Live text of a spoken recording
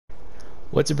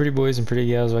What's up, pretty boys and pretty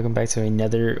gals? Welcome back to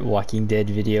another Walking Dead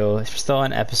video. We're still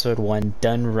on episode 1,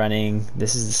 done running.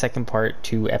 This is the second part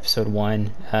to episode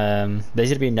 1. There's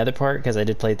gonna be another part because I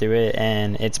did play through it,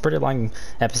 and it's a pretty long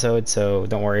episode, so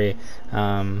don't worry.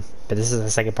 But this is the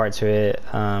second part to it.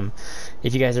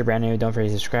 If you guys are brand new, don't forget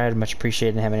to subscribe. Much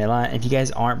appreciated and having a lot. If you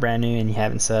guys aren't brand new and you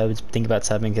haven't subbed, think about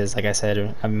subbing because, like I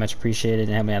said, I'm much appreciated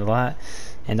and having a lot.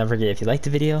 And don't forget, if you like the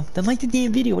video, then like the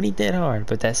damn video. It ain't that hard.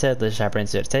 But that said, let's hop right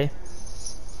into it today.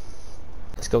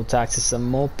 Let's go talk to some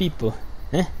more people.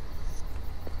 Huh?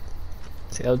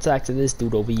 Let's go talk to this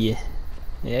dude over here.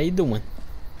 Hey, how you doing?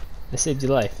 I saved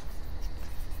your life.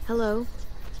 Hello.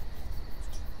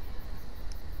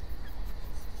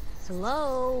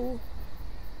 Hello.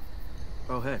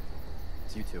 Oh, hey.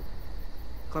 It's you two.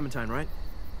 Clementine, right?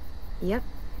 Yep.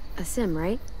 A sim,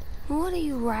 right? What are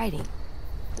you writing?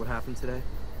 What happened today?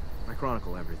 I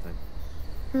chronicle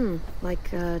everything.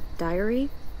 Like a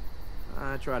diary?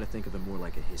 I try to think of it more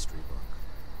like a history book.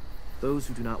 Those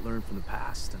who do not learn from the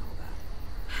past and all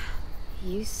that.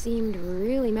 You seemed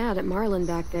really mad at Marlin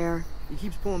back there. He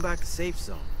keeps pulling back the safe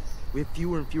zone. We have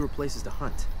fewer and fewer places to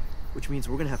hunt, which means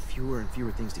we're gonna have fewer and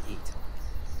fewer things to eat.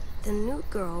 The new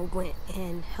girl went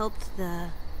and helped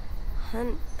the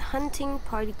hunting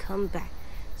party come back.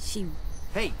 She...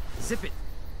 Hey, zip it!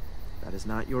 That is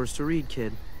not yours to read,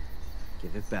 kid.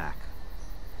 Give it back.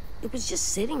 It was just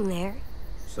sitting there.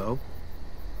 So?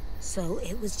 So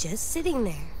it was just sitting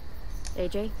there.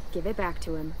 AJ, give it back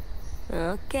to him.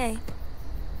 Okay.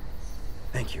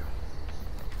 Thank you.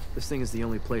 This thing is the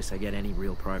only place I get any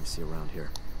real privacy around here.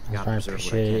 I Gotta preserve what I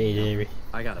can. appreciate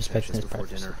I gotta finish this his before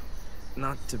privacy. dinner.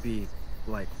 Not to be,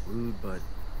 like, rude, but,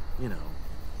 you know.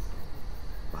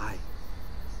 Bye.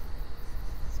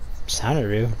 Sounded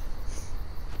rude.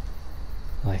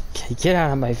 Like, get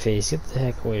out of my face. Get the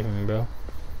heck away from me, bro.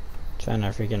 Trying to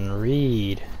freaking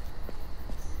read.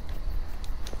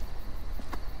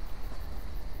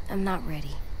 I'm not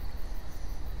ready.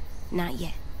 Not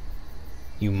yet.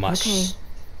 You must. Okay.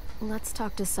 Let's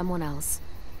talk to someone else.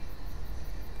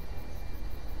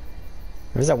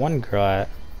 Where's that one girl at?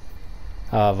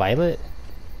 Violet?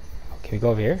 Oh, can we go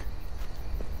over here?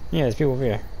 Yeah, there's people over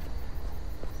here.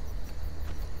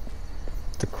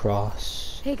 The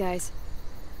cross. Hey, guys.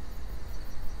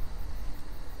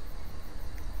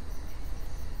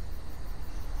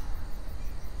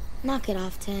 Knock it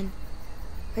off, 10.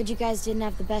 Heard you guys didn't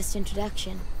have the best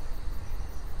introduction.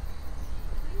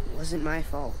 Wasn't my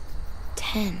fault.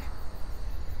 10.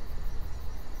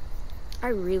 I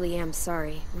really am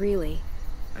sorry. Really.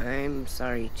 I'm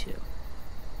sorry too.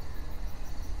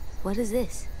 What is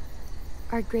this?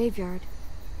 Our graveyard.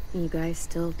 You guys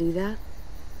still do that?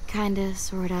 Kinda,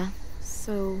 sorta.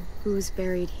 So, who's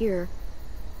buried here?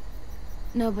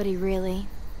 Nobody really.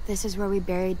 This is where we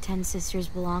buried 10 sisters'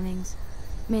 belongings.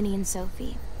 Minnie and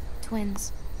Sophie.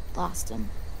 Twins. Lost them.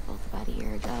 Both about a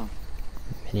year ago.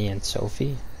 Minnie and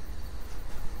Sophie?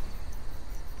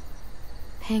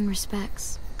 Paying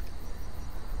respects.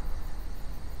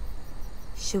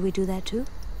 Should we do that too?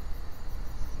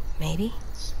 Maybe.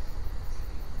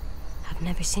 I've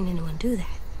never seen anyone do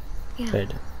that. Yeah.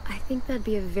 Good. I think that'd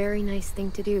be a very nice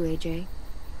thing to do, AJ.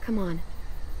 Come on.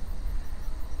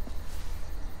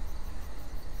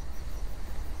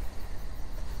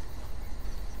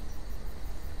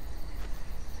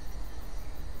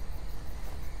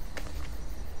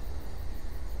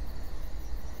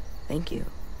 Thank you.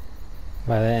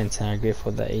 By that and I'm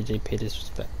grateful that AJ paid his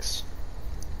respects.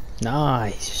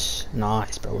 Nice.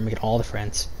 Nice, bro. We're making all the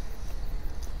friends.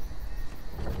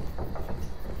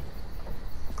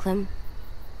 Clem,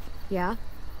 Yeah?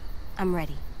 I'm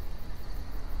ready.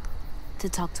 To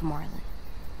talk to Marlin.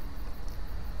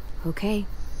 Okay.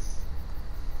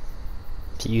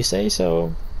 If you say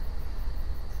so.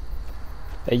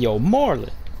 Hey, yo,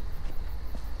 Marlin.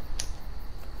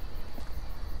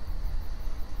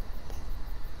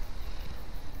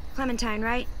 Clementine,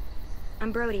 right?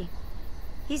 I'm Brody.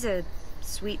 He's a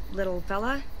sweet little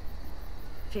fella.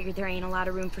 Figured there ain't a lot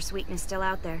of room for sweetness still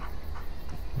out there.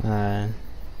 I'm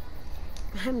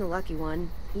the lucky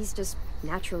one. He's just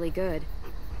naturally good.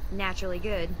 Naturally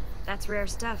good. That's rare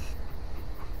stuff.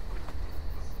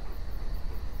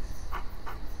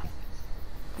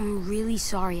 I'm really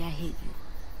sorry I hit you.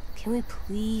 Can we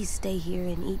please stay here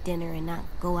and eat dinner and not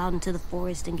go out into the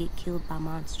forest and get killed by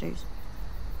monsters?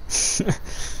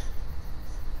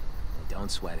 Don't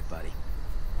sweat it, buddy.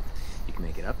 You can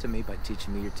make it up to me by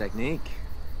teaching me your technique.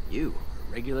 You,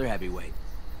 a regular heavyweight.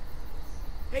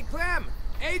 Hey, Clem!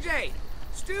 AJ!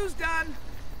 Stew's done! You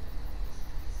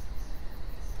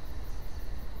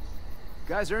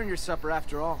guys earned your supper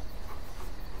after all.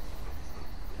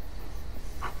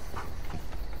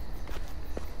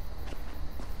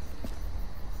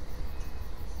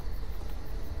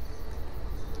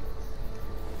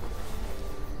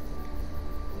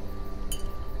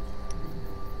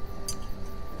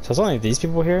 So it's only these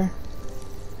people here?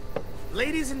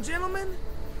 Ladies and gentlemen,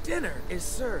 dinner is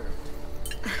served.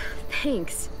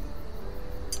 Thanks.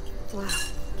 Wow,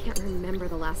 can't remember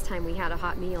the last time we had a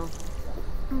hot meal.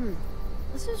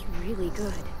 This is really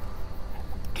good.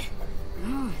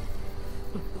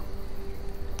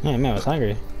 Yeah, man, I was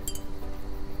hungry.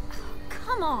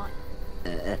 Come on.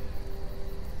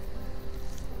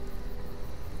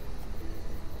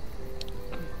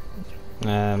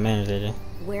 Manners, AJ.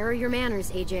 Where are your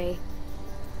manners, AJ?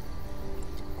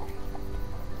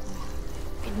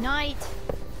 Good night.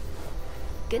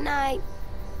 Good night.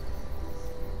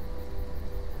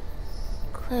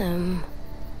 Clem.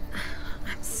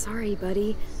 I'm sorry,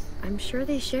 buddy. I'm sure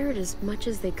they shared as much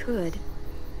as they could.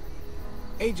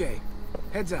 AJ,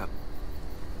 heads up.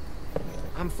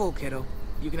 I'm full, kiddo.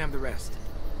 You can have the rest.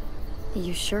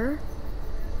 You sure?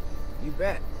 You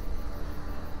bet.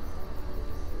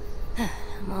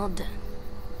 I'm all done.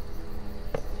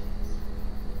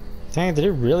 Dang, did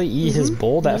it really eat his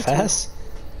bowl that fast?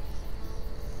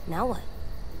 Now what?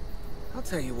 I'll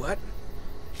tell you what.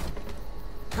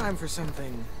 Time for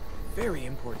something very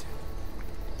important.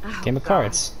 Oh, Game of God.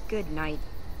 cards. Good night.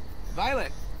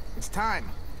 Violet, it's time.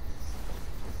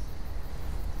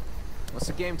 What's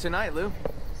the game tonight, Lou?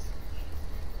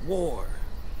 War.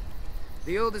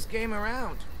 The oldest game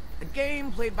around. A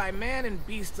game played by man and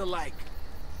beast alike.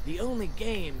 The only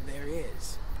game there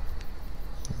is.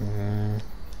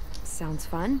 Sounds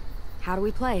fun. How do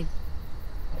we play?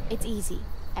 It's easy.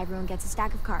 Everyone gets a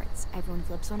stack of cards. Everyone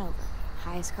flips one over.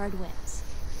 Highest card wins.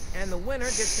 And the winner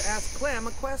gets to ask Clem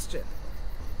a question.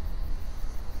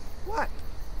 What?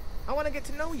 I want to get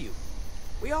to know you.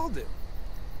 We all do.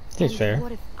 Seems fair.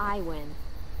 What if I win?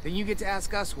 Then you get to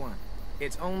ask us one.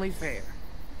 It's only fair.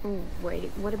 Oh, wait,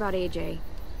 what about AJ?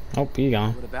 Oh, you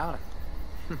gone. What about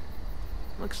him?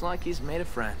 Looks like he's made a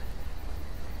friend.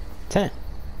 10.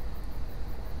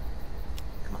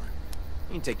 Come on.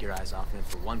 You can take your eyes off him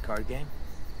for one card game.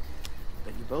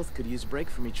 Bet you both could use a break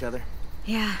from each other.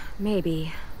 Yeah,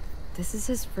 maybe. This is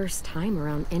his first time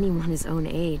around anyone his own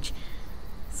age.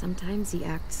 Sometimes he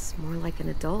acts more like an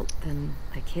adult than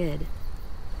a kid.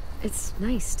 It's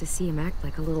nice to see him act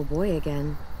like a little boy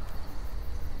again.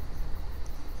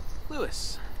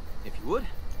 Lewis, if you would.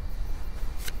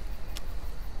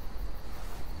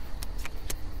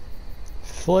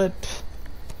 Flip.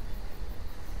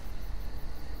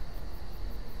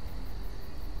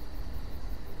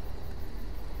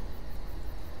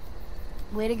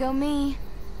 Way to go, me.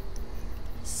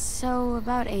 So,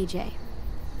 about AJ.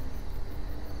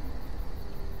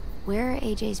 Where are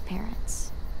AJ's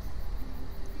parents?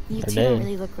 You They're two don't dead.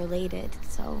 really look related,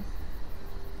 so...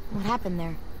 What happened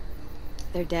there?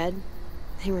 They're dead.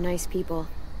 They were nice people.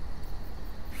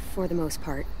 For the most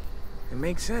part. It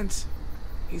makes sense.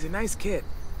 He's a nice kid.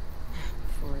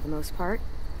 For the most part.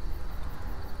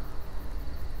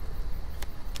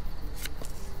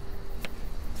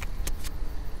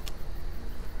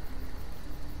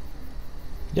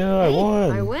 Yeah, I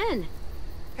won. I win.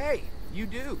 Hey, you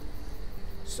do.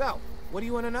 So, what do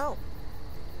you want to know?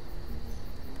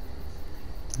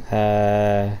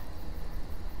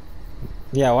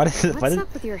 Yeah, what is What's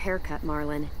up with your haircut,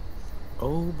 Marlon?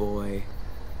 Oh boy.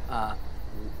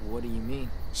 What do you mean?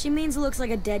 She means it looks like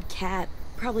a dead cat.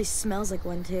 Probably smells like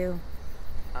one too.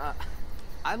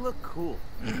 I look cool.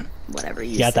 Whatever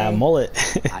you You got say. that mullet.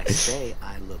 I say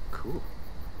I look cool.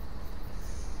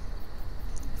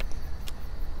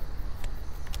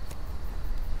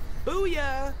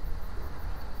 Booyah!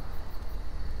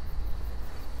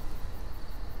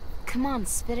 Come on,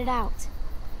 spit it out.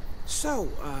 So,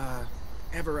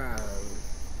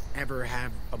 ever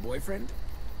have a boyfriend?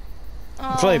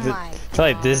 Oh I feel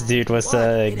like this dude was What?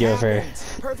 to It give her.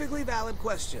 happens. Perfectly valid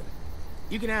question.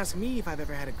 You can ask me if I've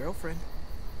ever had a girlfriend.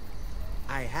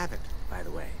 I haven't, by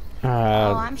the way.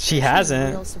 I'm She sure hasn't.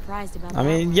 She's real surprised about I that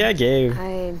mean, one. yeah, Gabe.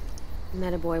 I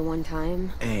met a boy one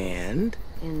time, And?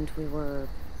 and we were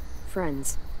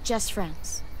friends. Just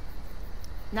friends.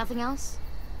 Nothing else?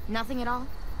 Nothing at all?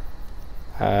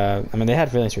 I mean, they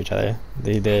had feelings for each other.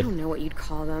 They I did. don't know what you'd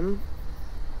call them,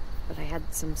 but I had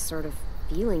some sort of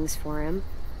feelings for him.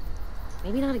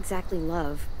 Maybe not exactly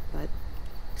love, but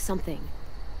something.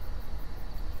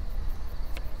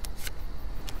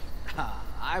 Ha,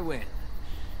 I win.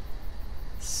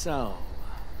 So,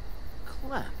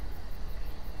 Clem,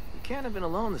 you can't have been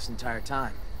alone this entire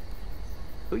time.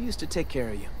 Who used to take care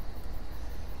of you?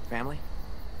 Family?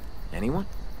 Anyone?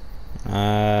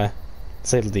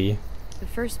 Say Lee. The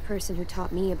first person who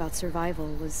taught me about survival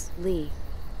was Lee.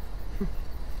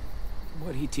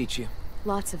 What'd he teach you?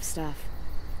 Lots of stuff.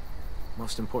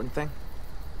 Most important thing?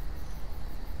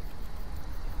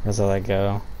 Where's I let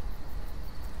go?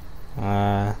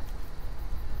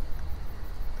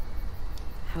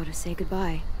 how to say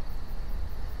goodbye.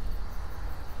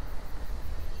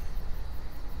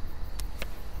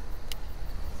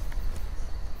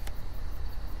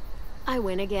 I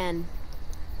win again.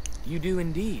 You do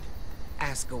indeed.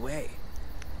 Ask away.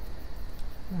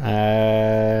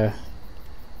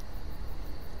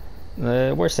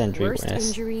 Worst injury Worst witness.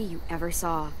 injury you ever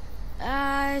saw.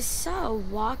 I saw a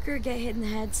walker get hit in the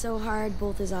head so hard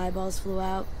both his eyeballs flew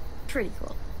out. Pretty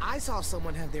cool. I saw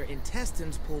someone have their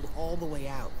intestines pulled all the way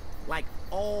out. Like,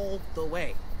 all the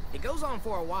way. It goes on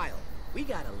for a while. We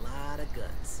got a lot of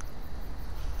guts.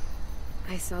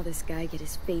 I saw this guy get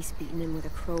his face beaten in with a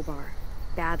crowbar.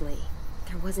 Badly.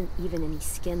 There wasn't even any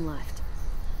skin left.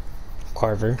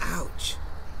 Carver. Ouch.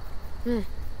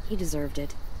 He deserved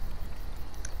it.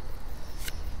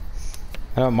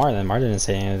 How about Marlon? Marlon didn't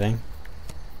say anything.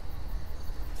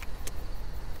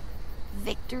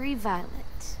 Victory Violet.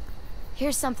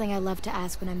 Here's something I love to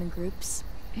ask when I'm in groups.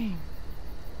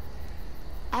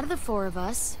 Out of the 4 of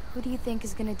us, who do you think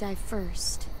is gonna die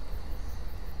first?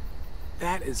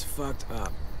 That is fucked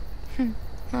up. Oh,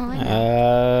 I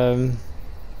know.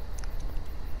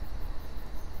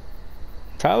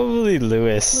 Probably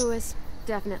Lewis. Lewis,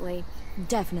 definitely.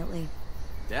 Definitely.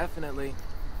 Definitely.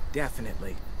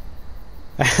 Definitely.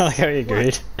 I like how you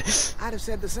agreed. I'd have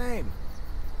said the same.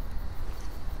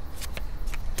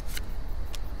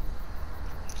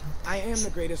 I am the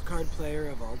greatest card player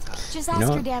of all time. Just You ask know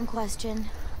your what? damn question.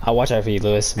 I'll watch out for you,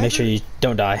 Lewis. Make sure you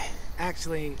don't die.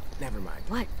 Actually, never mind.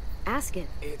 What? Ask it.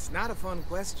 It's not a fun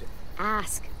question.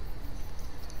 Ask.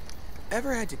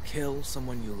 Ever had to kill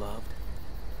someone you loved?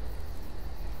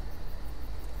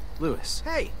 Lewis.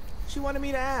 Hey, she wanted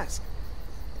me to ask.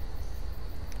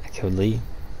 I killed Lee.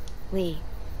 Lee.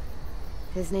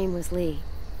 His name was Lee.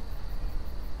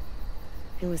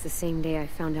 It was the same day I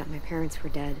found out my parents were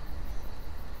dead.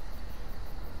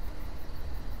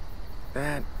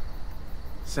 That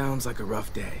sounds like a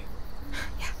rough day.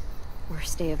 Yeah.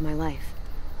 Worst day of my life.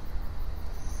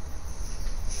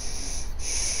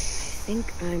 I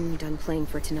think I'm done playing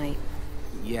for tonight.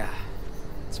 Yeah,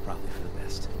 it's probably for the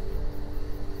best.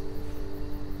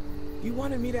 You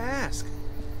wanted me to ask.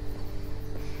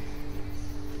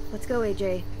 Let's go,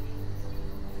 AJ.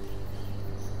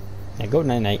 Yeah, go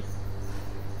night-night.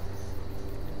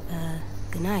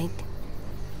 Good night.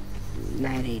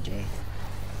 Night, AJ.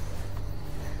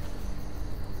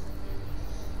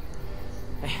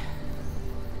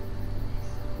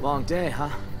 Long day, huh?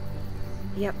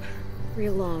 Yep.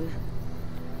 Real long.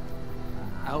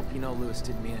 I hope you know Lewis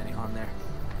didn't mean any harm there.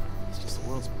 He's just the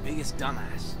world's biggest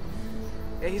dumbass.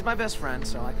 Yeah, he's my best friend,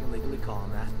 so I can legally call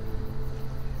him that.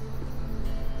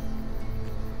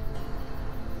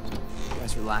 You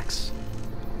guys relax.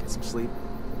 Get some sleep.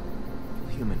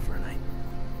 Feel human for a night.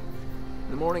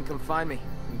 In the morning, come find me.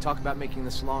 We can talk about making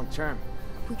this long term.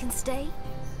 We can stay?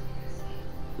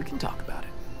 We can talk about it.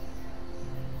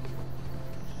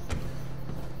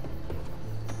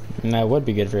 And that would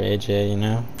be good for AJ, you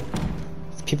know.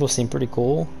 People seem pretty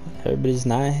cool. Everybody's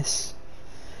nice.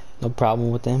 No problem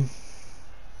with them.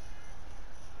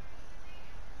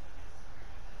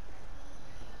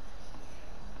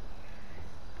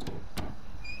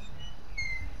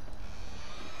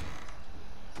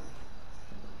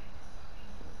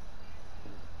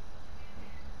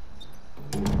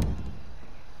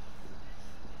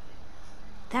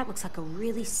 That looks like a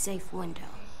really safe window.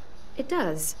 It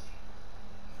does.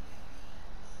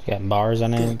 It's got bars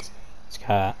on it. It's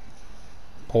got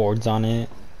boards on it.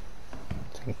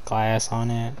 It's got glass on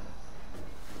it.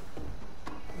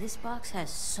 This box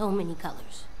has so many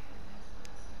colors.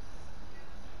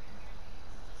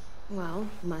 Well,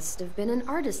 must have been an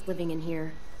artist living in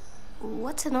here.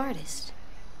 What's an artist?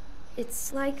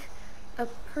 It's like a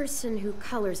person who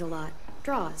colors a lot,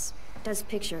 draws, does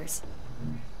pictures.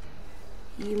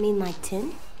 You mean like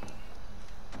 10?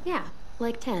 Yeah,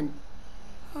 like 10.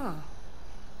 Huh.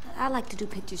 I like to do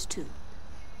pictures too.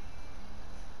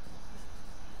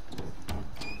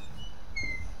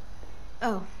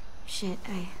 Oh, shit.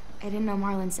 I didn't know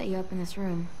Marlon set you up in this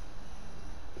room.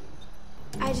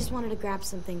 I just wanted to grab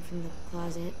something from the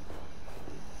closet.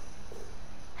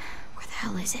 Where the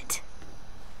hell is it?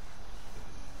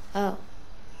 Oh,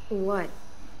 What?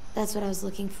 that's what I was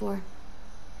looking for.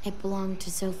 It belonged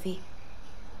to Sophie.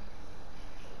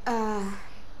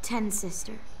 10's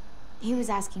sister. He was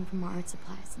asking for more art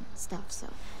supplies and stuff, so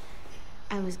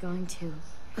I was going to.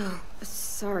 Oh,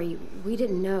 sorry, we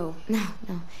didn't know. No,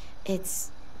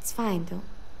 it's fine. Don't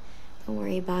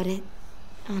worry about it.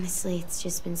 Honestly, it's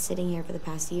just been sitting here for the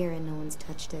past year and no one's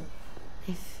touched it.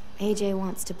 If AJ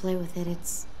wants to play with it,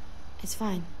 it's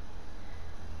fine.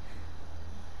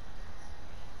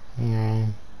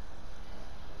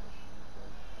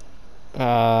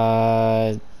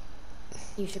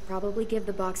 You should probably give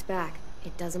the box back.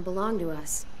 It doesn't belong to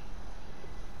us.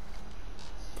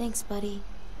 Thanks, buddy.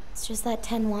 It's just that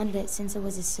Ten wanted it since it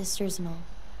was his sister's and all.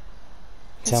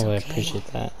 Tell me I okay. appreciate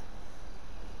that.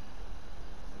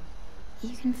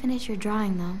 You can finish your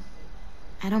drawing, though.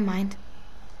 I don't mind.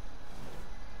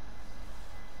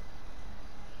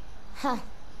 Huh.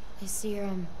 I see you're,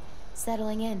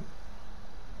 settling in.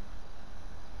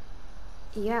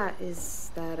 Yeah,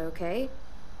 is that okay?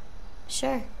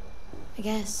 Sure. I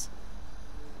guess.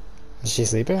 Is she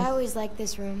sleeping? I always liked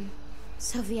this room.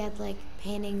 Sophie had, like,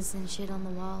 paintings and shit on the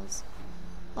walls.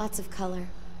 Lots of color.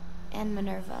 And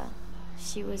Minerva.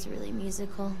 She was really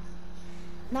musical.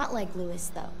 Not like Louis,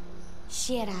 though.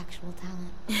 She had actual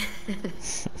talent.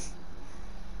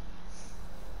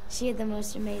 She had the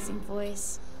most amazing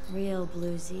voice. Real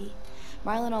bluesy.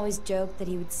 Marlon always joked that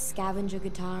he would scavenge a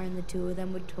guitar and the two of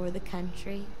them would tour the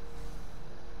country.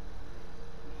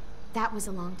 That was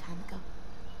a long time ago.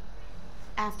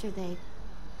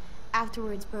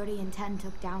 Afterwards, Brody and Ten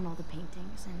took down all the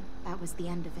paintings, and that was the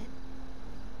end of it.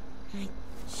 I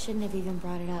shouldn't have even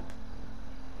brought it up.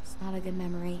 It's not a good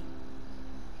memory.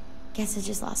 Guess I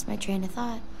just lost my train of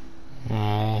thought.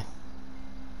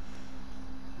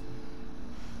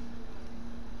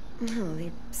 No,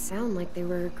 they sound like they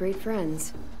were great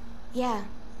friends. Yeah,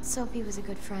 Sophie was a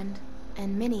good friend.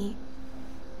 And Minnie,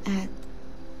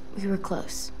 we were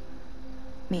close.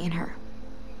 Me and her.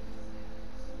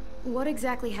 What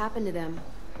exactly happened to them?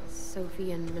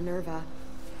 Sophie and Minerva.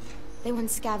 They went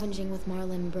scavenging with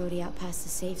Marlon and Brody out past the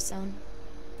safe zone.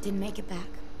 Didn't make it back.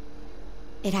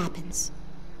 It happens.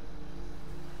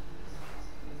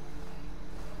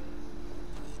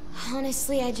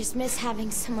 Honestly, I just miss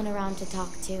having someone around to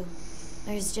talk to.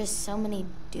 There's just so many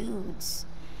dudes.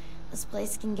 This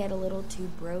place can get a little too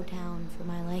bro-town for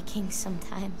my liking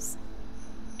sometimes.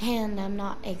 And I'm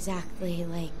not exactly,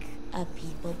 like, a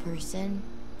people person.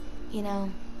 You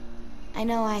know? I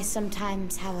know I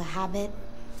sometimes have a habit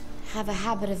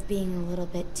of being a little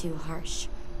bit too harsh.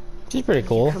 She's pretty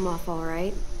cool. You come off all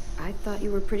right. I thought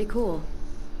you were pretty cool.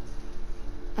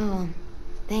 Oh,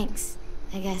 thanks,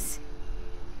 I guess.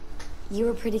 You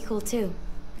were pretty cool too,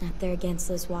 out there against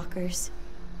those walkers.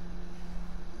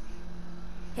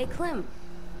 Hey, Clem,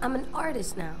 I'm an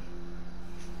artist now.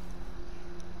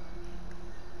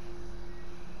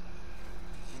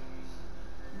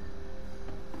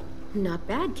 Not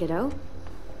bad, kiddo.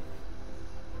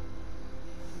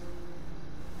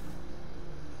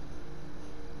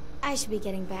 I should be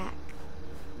getting back.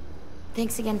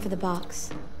 Thanks again for the box.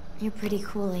 You're pretty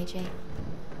cool, AJ.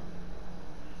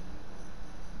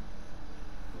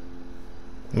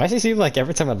 Why does it seem like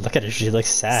every time I look at her, she looks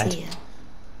sad? See ya.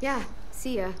 Yeah,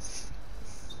 see ya.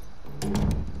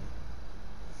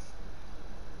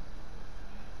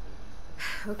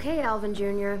 Okay, Alvin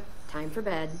Jr., time for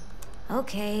bed.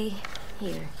 Okay,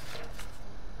 here.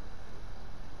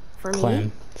 For me?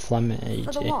 Clem, Flem, and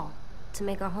For the AJ. wall, to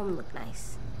make our home look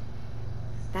nice.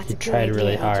 That's You a good tried idea,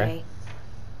 really hard. AJ.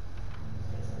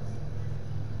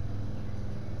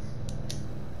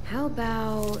 How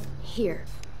about here?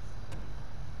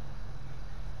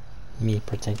 Me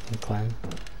protecting Clem.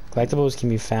 Collectibles can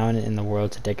be found in the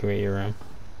world to decorate your room.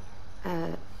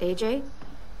 AJ?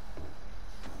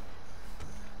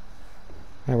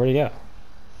 Hey, where'd he go?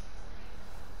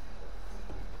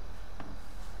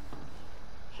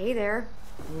 Hey there.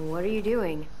 What are you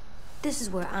doing? This is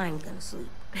where I'm gonna sleep.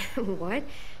 What?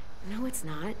 No, it's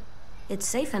not. It's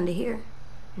safe under here.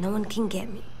 No one can get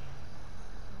me.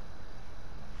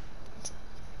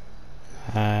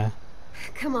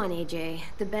 Come on, AJ.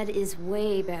 The bed is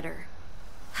way better.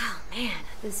 Oh, man.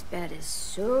 This bed is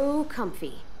so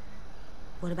comfy.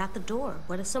 What about the door?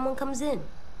 What if someone comes in?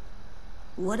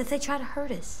 What if they try to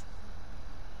hurt us?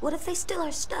 What if they steal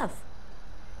our stuff?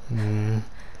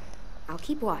 I'll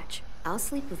keep watch. I'll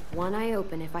sleep with one eye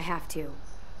open if I have to.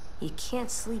 You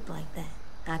can't sleep like that.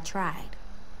 I tried.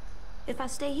 If I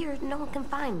stay here, no one can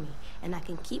find me, and I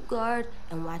can keep guard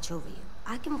and watch over you.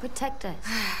 I can protect us.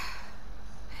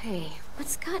 Hey,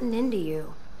 what's gotten into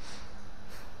you?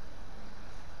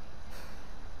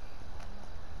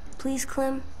 Please,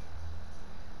 Clem.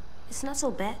 It's not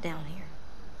so bad down here.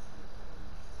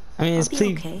 I mean, I'll it's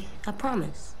be okay. I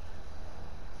promise.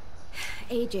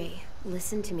 AJ,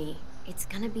 listen to me. It's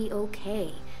gonna be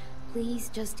okay. Please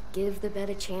just give the bed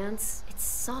a chance. It's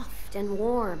soft and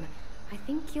warm. I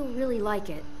think you'll really like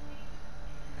it.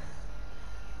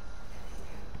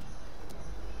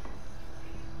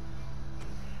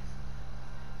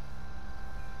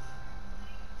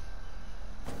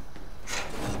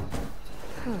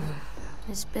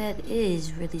 This bed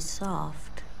is really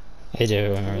soft. AJ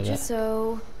would remember Told you that.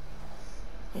 so.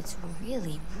 It's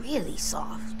really, really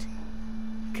soft.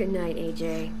 Good night,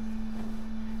 AJ.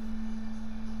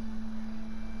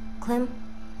 Clem?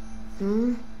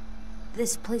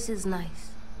 This place is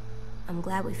nice. I'm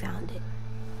glad we found it.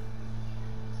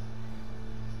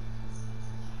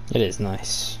 It is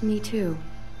nice. Me too.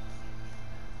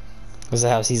 Was that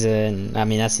how season? I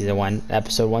mean, that's season 1.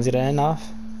 Episode 1's gonna end off.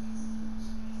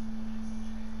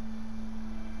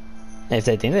 If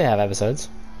they think they have episodes.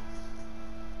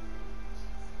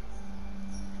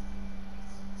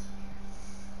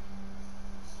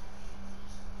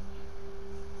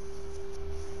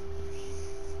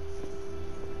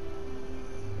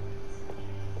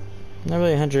 Not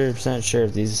really 100% sure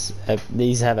if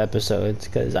these have episodes,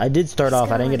 because I did start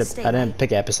off. I didn't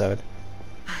pick an episode.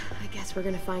 I guess we're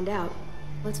gonna find out.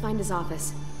 Let's find his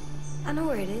office. I know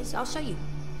where it is. I'll show you.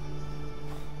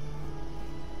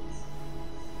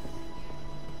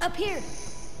 Up here.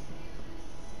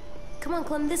 Come on,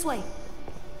 Clem, this way.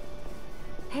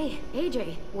 Hey,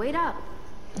 AJ, wait up.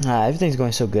 Everything's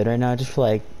going so good right now. I just feel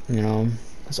like, you know,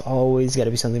 there's always got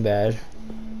to be something bad.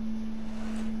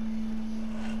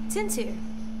 Tint's here.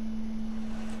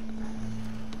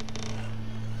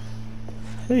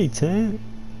 Hey, Tint.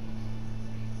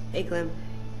 Hey, Clem.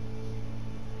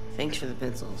 Thanks for the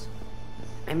pencils.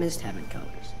 I missed having colors.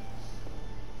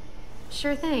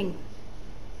 Sure thing.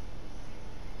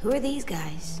 Who are these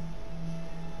guys?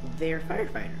 They're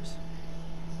firefighters.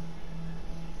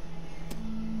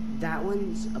 That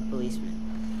one's a policeman.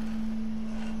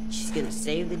 She's gonna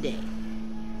save the day.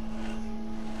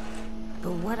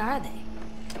 But what are they?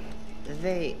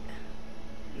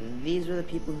 These were the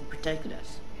people who protected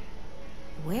us.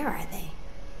 Where are they?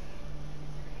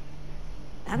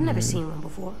 I've never seen one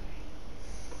before.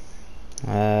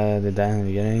 They died in the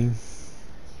beginning.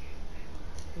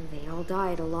 They all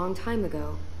died a long time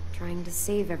ago, trying to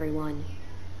save everyone.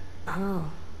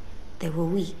 Oh, they were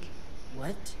weak.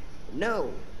 What?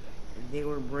 No. They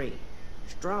were brave.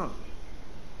 Strong.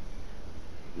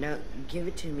 Now, give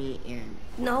it to me and...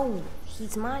 No,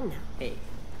 he's mine now. Hey,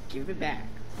 give it back.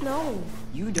 No.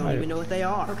 You don't even know what they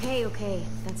are. Okay,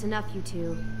 that's enough, you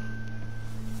two.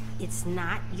 It's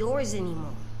not yours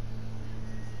anymore.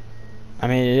 I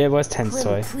mean, it was 10's Clem,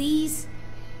 toy. please.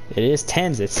 It is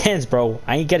 10's. It's 10's, bro.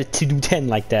 I ain't get it to do 10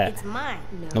 like that. It's mine.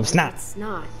 No, it's not. It's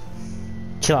not.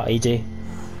 Chill out, AJ.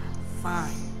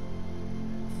 Fine.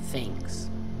 Thanks.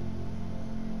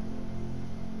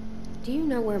 Do you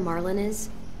know where Marlon is?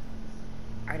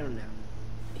 I don't know.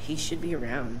 He should be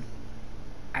around.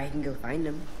 I can go find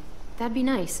him. That'd be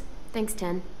nice. Thanks,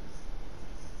 Ten.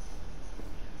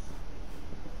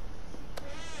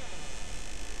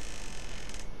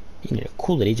 You need to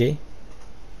cool it, AJ.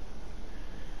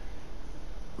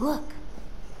 Look.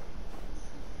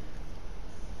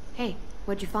 Hey,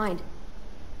 what'd you find?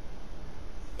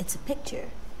 It's a picture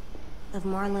of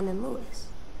Marlon and Lewis.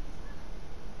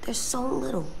 They're so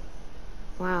little.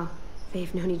 Wow,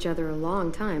 they've known each other a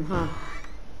long time, huh?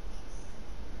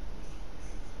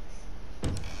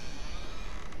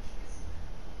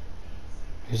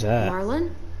 Who's that?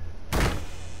 Marlon?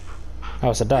 Oh,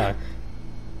 it's a dog.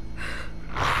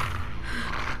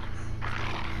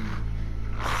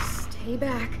 Stay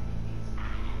back.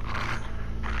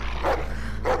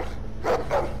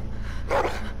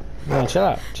 Man, chill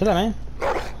out. Chill out, man.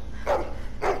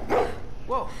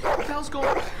 Whoa, what the hell's going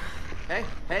on? Hey,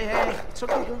 it's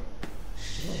okay, girl.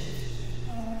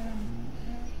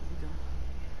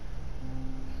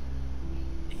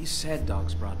 You said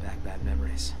dogs brought back bad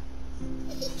memories.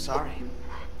 I'm sorry.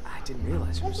 I didn't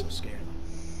realize you were so scared.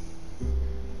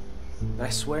 But I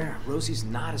swear, Rosie's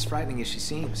not as frightening as she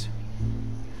seems.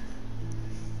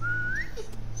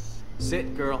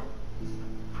 Sit, girl.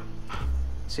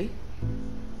 See?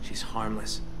 She's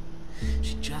harmless.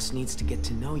 She just needs to get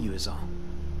to know you is all.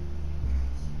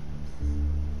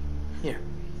 Here,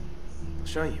 I'll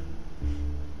show you.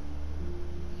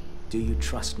 Do you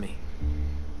trust me?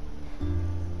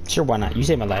 Sure, why not? You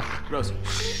saved my life. Rosie.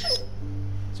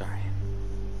 Sorry.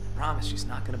 I promise she's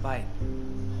not gonna bite.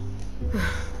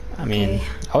 I mean, Okay,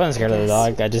 I wasn't scared of the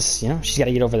guess. dog. I just, you know, she's got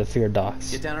to get over the fear of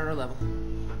dogs. Get down on her level.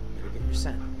 Better get your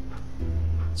scent.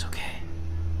 It's okay.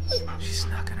 She's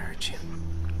not gonna hurt you.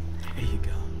 There you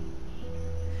go.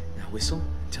 Now whistle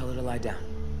and tell her to lie down.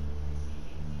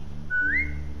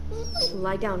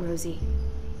 Lie down, Rosie.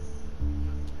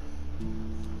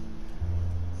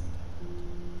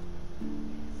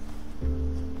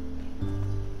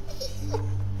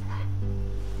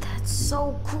 That's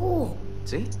so cool.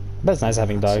 See? But it's nice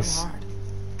having Not dogs so hard.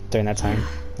 during that time.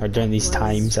 Or during these Was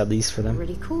times, at least, for them.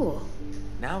 Pretty cool.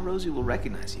 Now Rosie will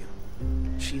recognize you.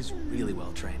 She's really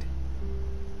well trained.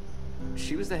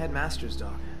 She was the headmaster's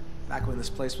dog, back when this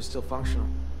place was still functional.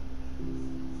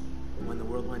 But when the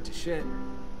world went to shit,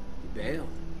 he bailed.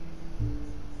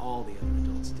 All the other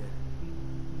adults did.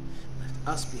 Left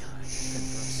us behind to fend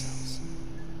for ourselves.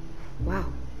 Wow,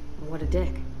 what a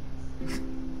dick.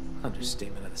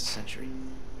 Understatement of the century.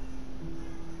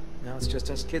 Now it's just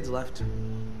us kids left.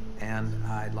 And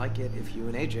I'd like it if you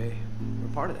and AJ were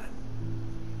part of that.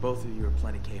 Both of you are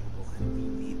plenty capable, and we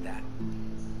need that.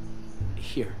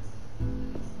 Here.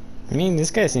 I mean,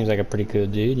 this guy seems like a pretty cool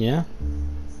dude, yeah?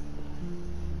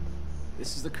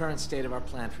 This is the current state of our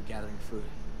plan for gathering food.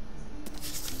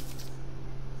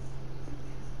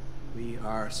 We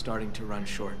are starting to run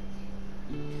short.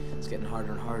 It's getting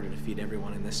harder and harder to feed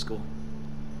everyone in this school.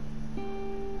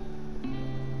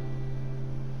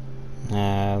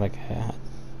 Like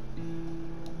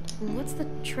What's the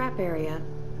trap area?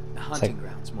 The hunting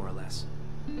grounds, more or less.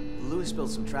 Lewis built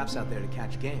some traps out there to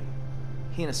catch game.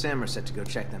 He and Sam are set to go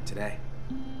check them today.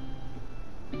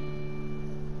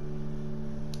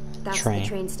 That's the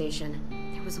train station.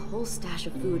 There was a whole stash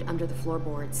of food under the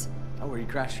floorboards. Oh, where you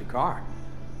crashed your car.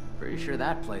 Pretty sure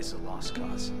that place is a lost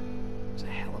cause. There's a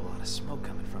hell of a lot of smoke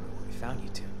coming from it when we found you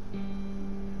two.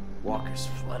 Walkers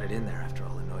flooded in there after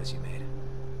all the noise you made.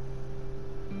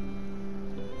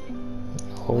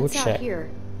 What's check. out here?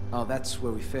 Oh, that's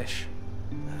where we fish.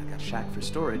 Got a shack for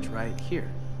storage right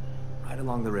here. Right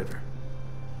along the river.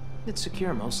 It's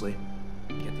secure mostly.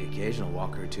 Get the occasional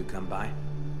walker or two come by.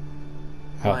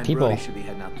 Oh, people. Brody should be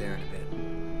heading out there in a bit.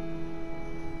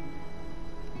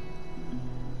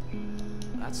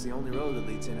 That's the only road that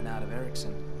leads in and out of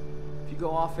Erickson. If you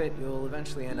go off it, you'll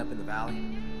eventually end up in the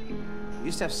valley. We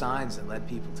used to have signs that led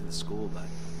people to the school, but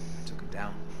I took them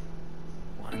down.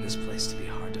 Wanted this place to be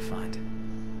hard to find.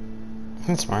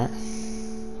 That's smart.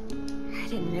 I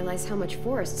didn't realize how much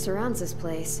forest surrounds this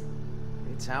place.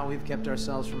 It's how we've kept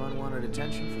ourselves from unwanted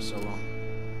attention for so long.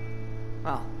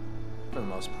 Well, for the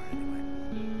most part, anyway.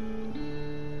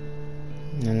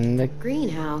 And the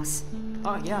Greenhouse.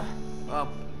 Oh, yeah.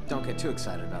 Well, don't get too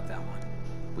excited about that one.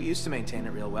 We used to maintain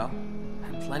it real well.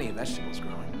 Had plenty of vegetables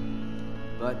growing.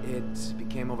 But it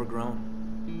became overgrown.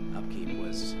 Upkeep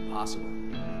was impossible.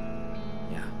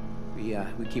 Yeah,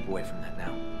 we keep away from that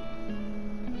now.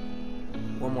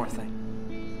 One more thing.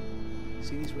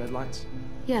 See these red lines?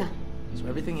 Yeah. So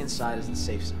everything inside is the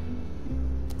safe zone.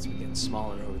 It's been getting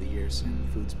smaller over the years, and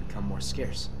food's become more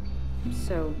scarce.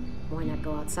 So, why not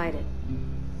go outside it?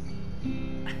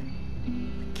 I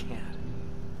can't.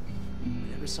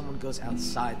 Whenever someone goes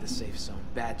outside the safe zone,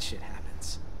 bad shit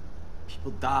happens. People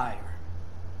die or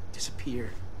disappear.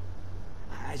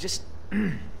 I just...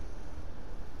 I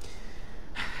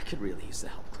could really use the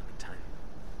help, Clementine.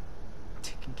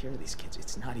 Taking care of these kids,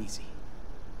 it's not easy.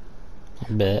 I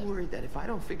bet. I'm worried that if I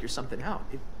don't figure something out,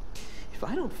 if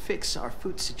I don't fix our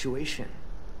food situation,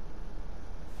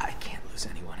 I can't lose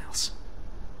anyone else.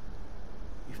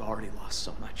 We've already lost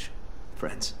so much.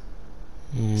 Friends,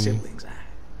 siblings, I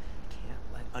can't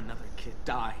let another kid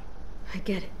die. I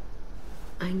get it.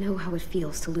 I know how it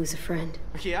feels to lose a friend.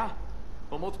 Yeah?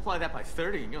 Well, multiply that by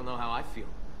 30 and you'll know how I feel.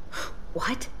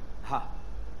 What? Ha.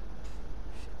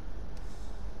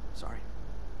 Sorry.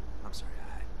 I'm sorry.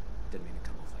 I didn't mean to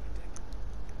come off like a dick.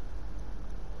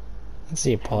 Let's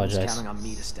see, apologize. Everyone's counting on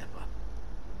me to step up.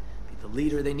 Be the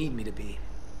leader they need me to be.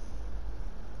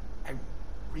 I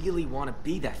really want to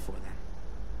be that for them.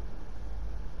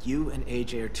 You and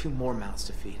AJ are 2 more mouths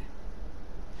to feed.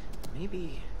 Maybe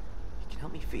you can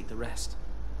help me feed the rest.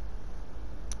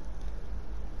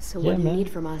 So what do you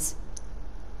need from us?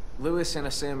 Lewis and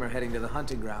Asim are heading to the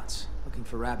hunting grounds, looking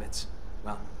for rabbits.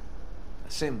 Well,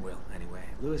 Asim will, anyway.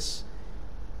 Lewis...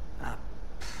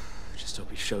 just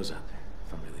hope he shows up,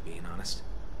 if I'm really being honest.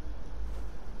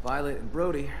 Violet and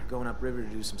Brody are going upriver to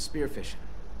do some spearfishing.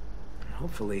 And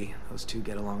hopefully, those two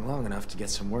get along long enough to get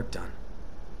some work done.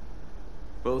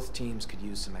 Both teams could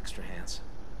use some extra hands.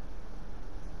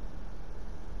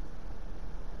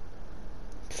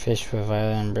 Fish with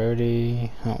Violet and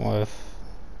Brody. Hunt with...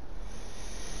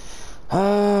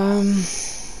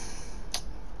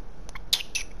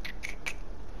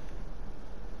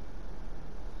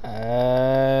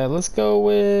 Let's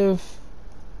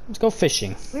go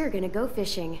fishing. We're gonna go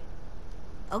fishing.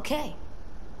 Okay.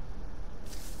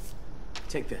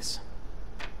 Take this.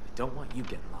 I don't want you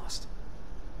getting lost.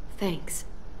 Thanks.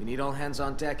 We need all hands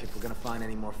on deck if we're gonna find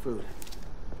any more food.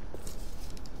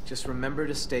 Just remember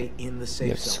to stay in the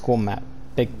safe zone. School map.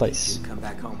 Big place. You come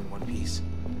back home in one piece.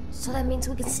 So that means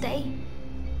we can stay?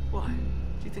 What?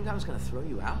 Do you think I was gonna throw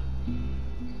you out?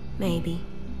 Maybe.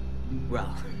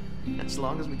 Well, as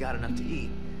long as we got enough to eat,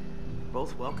 we're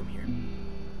both welcome here.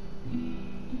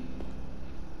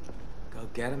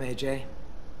 Go get him, AJ.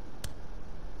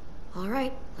 All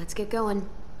right, let's get going.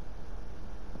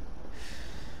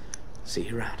 See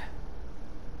you around.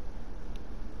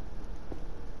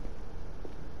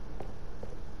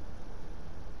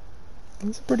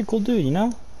 He's a pretty cool dude, you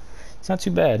know? It's not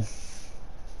too bad.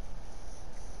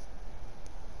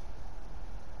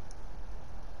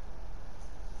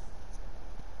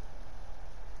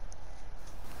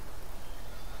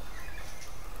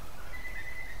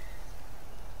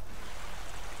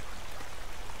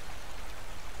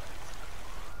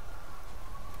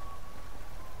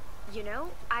 You know,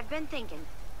 I've been thinking.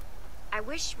 I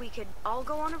wish we could all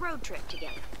go on a road trip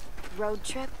together. Road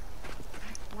trip?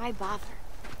 Why bother?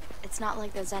 It's not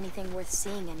like there's anything worth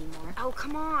seeing anymore. Oh,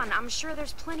 come on. I'm sure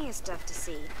there's plenty of stuff to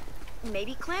see.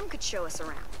 Maybe Clem could show us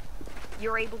around.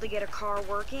 You're able to get a car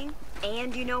working,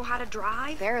 and you know how to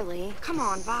drive? Barely. Come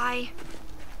on, Vi.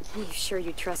 Are you sure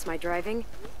you trust my driving?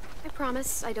 I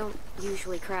promise I don't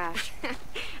usually crash.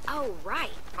 Oh,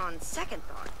 right. On second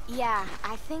thought. Yeah,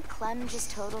 I think Clem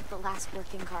just totaled the last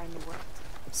working car in the world.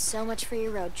 So much for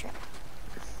your road trip.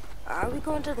 Are we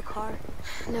going to the car?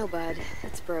 No, bud.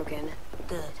 It's broken.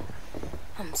 Good.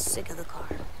 I'm sick of the car.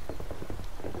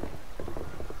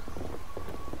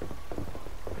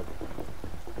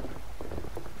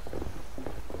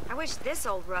 I wish this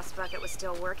old rust bucket was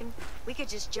still working. We could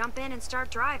just jump in and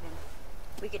start driving.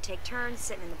 We could take turns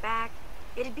sitting in the back.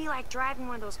 It'd be like driving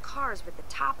one of those cars with the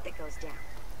top that goes down.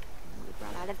 We'd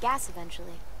run out of gas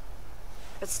eventually.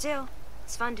 But still,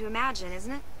 it's fun to imagine,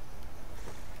 isn't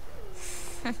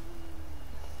it?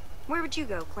 Where would you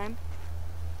go, Clem?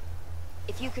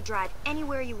 If you could drive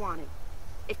anywhere you wanted.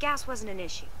 If gas wasn't an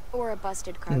issue. Or a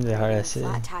busted car Yeah, with I see.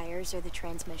 flat tires or the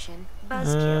transmission.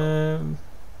 Buzzkill.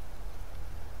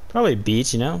 Probably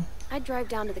beach, you know? I'd drive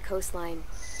down to the coastline.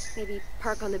 Maybe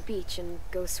park on the beach and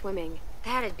go swimming.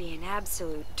 That'd be an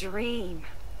absolute dream.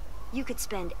 You could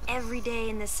spend every day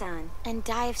in the sun. And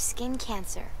die of skin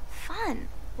cancer. Fun.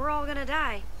 We're all gonna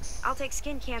die. I'll take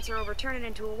skin cancer over turning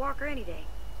into a walker any day.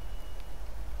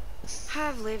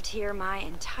 I've lived here my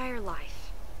entire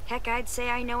life. Heck, I'd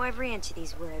say I know every inch of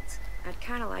these woods. I'd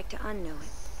kinda like to unknow it.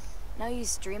 No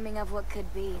use dreaming of what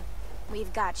could be.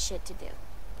 We've got shit to do.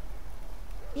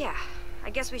 Yeah, I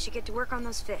guess we should get to work on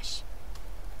those fish.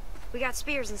 We got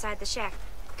spears inside the shack.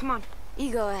 Come on.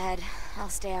 You go ahead. I'll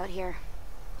stay out here.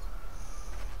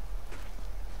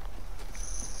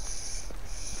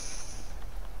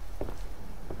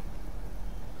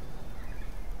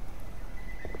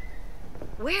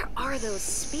 Where are those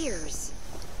spears?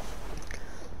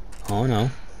 Oh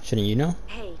no. Shouldn't you know?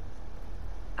 Hey,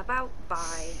 about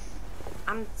Vi.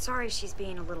 I'm sorry she's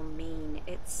being a little mean.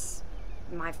 It's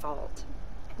my fault.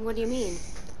 What do you mean?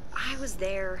 I was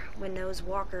there when those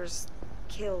walkers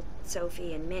killed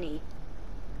Sophie and Minnie.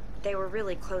 They were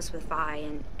really close with Vi,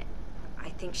 and I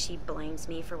think she blames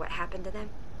me for what happened to them.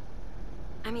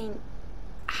 I mean,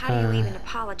 how do you even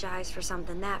apologize for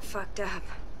something that fucked up?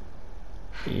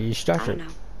 You should talk I to don't her.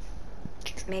 know.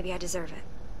 Maybe I deserve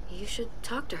it. You should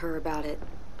talk to her about it.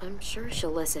 I'm sure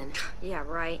she'll listen. Yeah,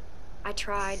 right. I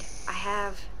tried. I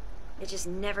have. It just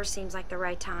never seems like the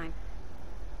right time.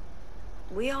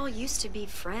 We all used to be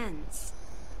friends.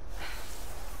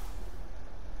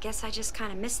 Guess I just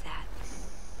kind of missed that.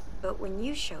 But when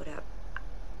you showed up,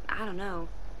 I don't know.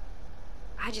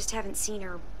 I just haven't seen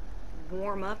her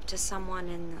warm up to someone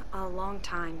in a long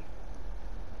time.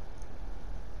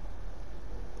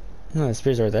 No, the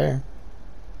spears are there.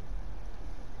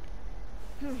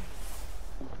 Do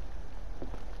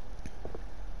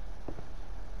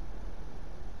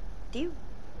you...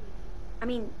 I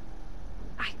mean,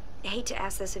 I hate to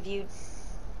ask this of you,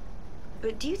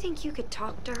 but do you think you could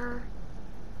talk to her?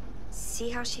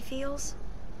 See how she feels?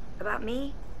 About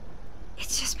me?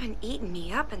 It's just been eating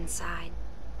me up inside.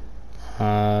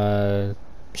 Sure.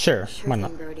 Sure Why thing,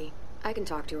 not? Brody. I can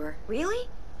talk to her. Really?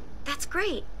 That's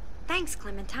great. Thanks,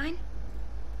 Clementine.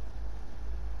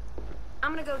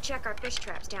 I'm gonna go check our fish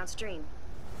traps downstream.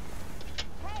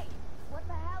 Hey, what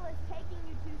the hell is taking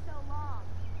you two so long?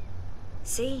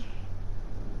 See?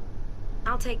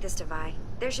 I'll take this to Vi.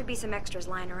 There should be some extras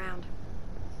lying around.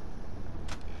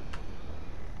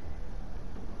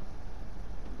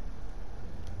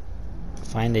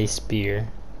 Find a spear.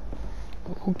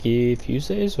 Okay, if you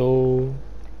say so.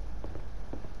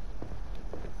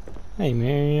 Hey,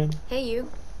 Marion. Hey, you.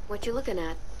 What you looking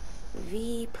at?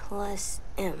 V plus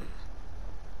M.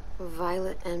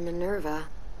 Violet and Minerva.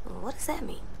 What does that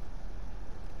mean?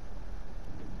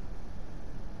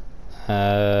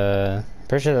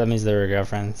 Pretty sure that means they were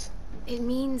girlfriends. It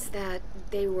means that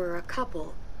they were a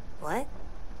couple. What?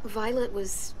 Violet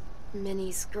was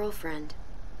Minnie's girlfriend.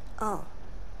 Oh.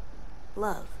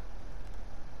 Love.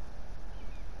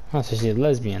 Oh, so she's a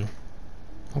lesbian.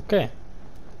 Okay.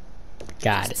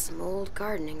 Got Just it. some old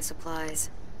gardening supplies.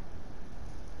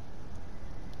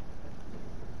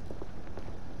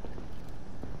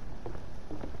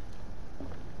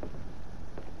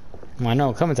 Well, I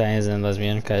know Clementine isn't a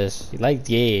lesbian because she liked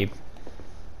Gabe.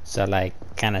 So, like,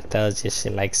 kind of tells you she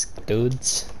likes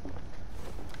dudes.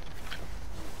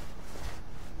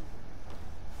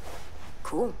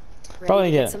 Cool. Ready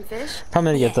Probably to get get, some fish?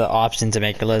 probably get the option to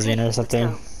make her lesbian or let's something.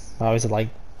 go. I always like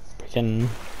freaking.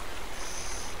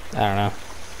 I don't know.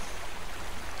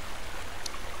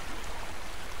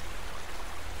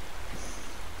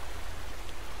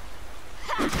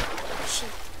 Shit.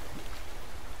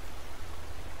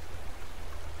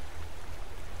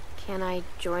 Can I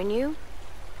join you?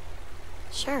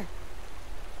 Sure.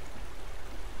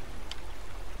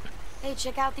 Hey,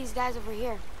 check out these guys over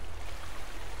here.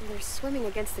 They're swimming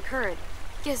against the current.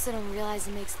 Guess I don't realize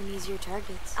it makes them easier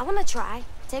targets. I wanna try.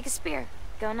 Take a spear.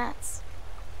 Go nuts.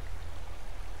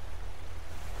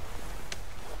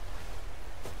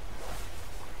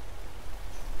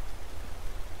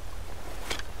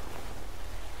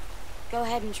 Go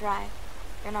ahead and try.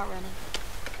 You're not running.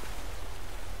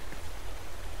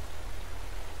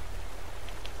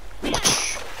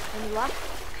 Any luck?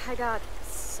 I got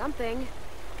something.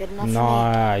 Good enough for me.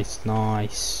 Nice,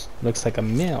 nice. Looks like a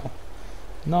meal.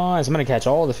 Nice. I'm gonna catch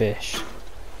all the fish.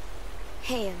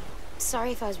 Hey,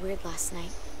 sorry if I was weird last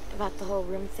night about the whole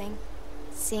room thing.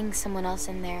 Seeing someone else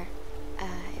in there,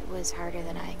 it was harder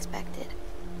than I expected.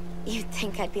 You'd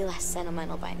think I'd be less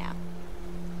sentimental by now.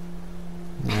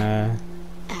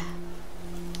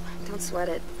 Don't sweat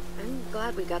it. I'm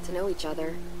glad we got to know each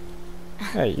other.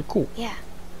 Hey, you're cool. Yeah,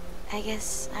 I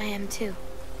guess I am too.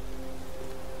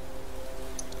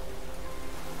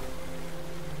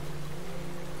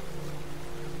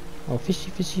 Oh, fishy,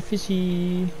 fishy,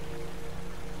 fishy.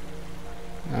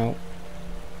 Oh.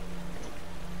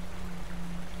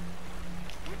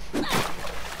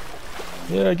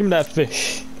 Yeah, give me that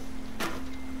fish.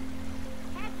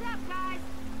 Heads up, guys.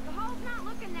 The hole's not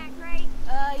looking that great.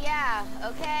 Yeah,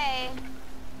 okay.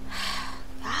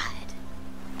 God.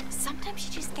 Sometimes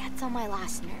she just gets on my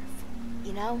last nerve,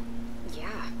 you know?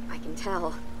 Yeah, I can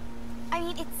tell. I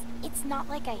mean, it's not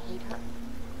like I hate her.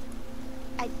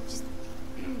 I just...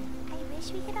 I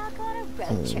wish we could all go on a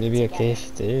road trip Maybe a together. case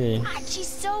too. God, she's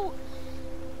so...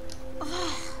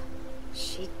 Ugh.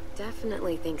 She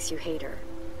definitely thinks you hate her.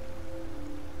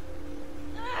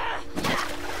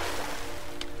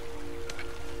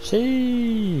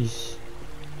 Jeez.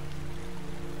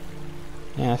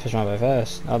 Yeah, that fish went by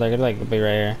fast. Oh, they're gonna like be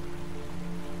right here.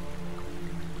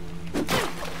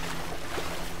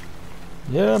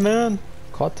 Yeah, man.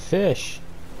 Caught the fish.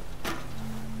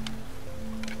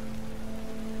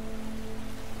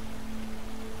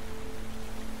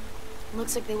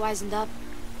 Looks like they wisened up.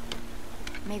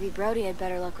 Maybe Brody had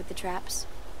better luck with the traps.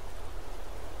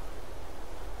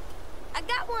 I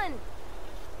got one.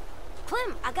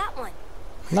 Clem, I got one.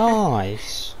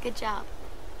 Nice. Good job.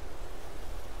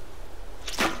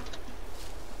 I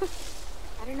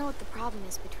don't know what the problem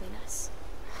is between us.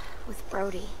 With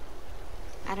Brody.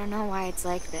 I don't know why it's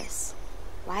like this.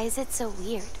 Why is it so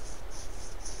weird?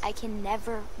 I can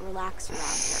never relax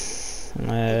around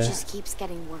her. It just keeps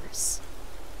getting worse.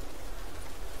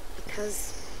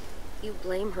 Because you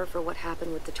blame her for what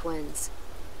happened with the twins.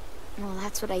 Well,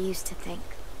 that's what I used to think.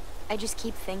 I just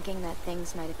keep thinking that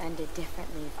things might have ended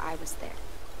differently if I was there.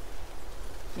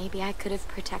 Maybe I could have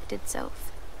protected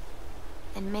Soph.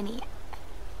 And Minnie.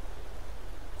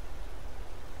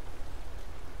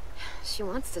 She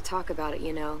wants to talk about it,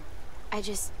 you know. I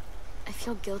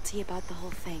feel guilty about the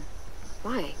whole thing.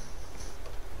 Why?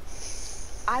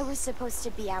 I was supposed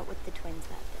to be out with the twins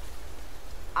that day.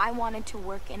 I wanted to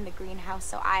work in the greenhouse,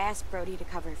 so I asked Brody to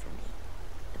cover for me.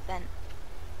 But then...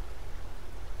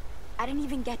 I didn't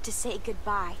even get to say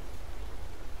goodbye.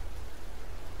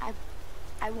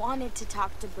 I wanted to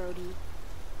talk to Brody,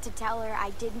 to tell her I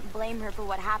didn't blame her for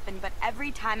what happened, but every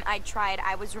time I tried,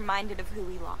 I was reminded of who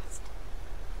we lost.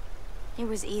 It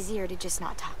was easier to just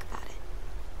not talk about it.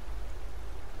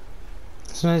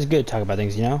 Sometimes it's good to talk about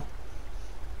things, you know?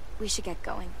 We should get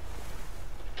going.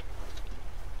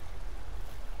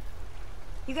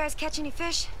 You guys catch any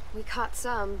fish? We caught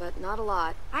some, but not a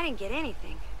lot. I didn't get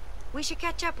anything. We should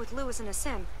catch up with Lewis and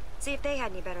Asim, see if they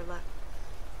had any better luck.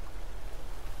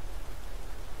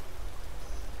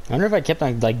 I wonder if I kept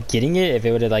on like getting it, if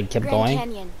it would have like kept Grand going.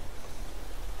 Canyon.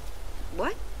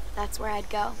 What? That's where I'd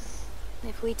go.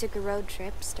 If we took a road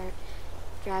trip, start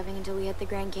driving until we hit the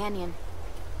Grand Canyon.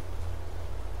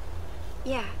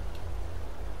 Yeah,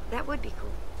 that would be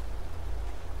cool.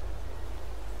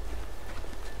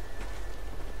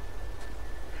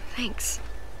 Thanks.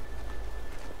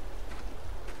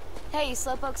 Hey,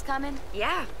 Slowpoke's coming?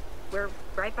 Yeah, we're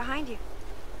right behind you.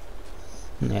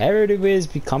 Everybody's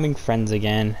becoming friends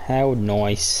again. How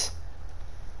nice.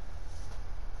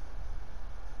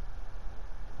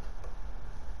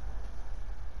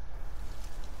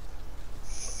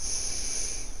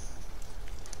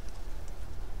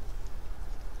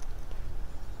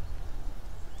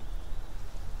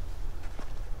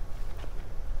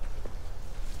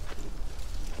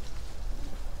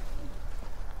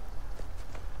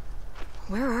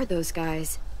 Where are those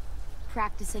guys?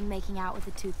 Practicing making out with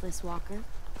a toothless walker.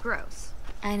 Gross.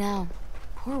 I know.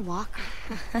 Poor Walker.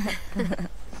 What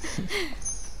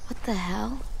the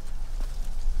hell?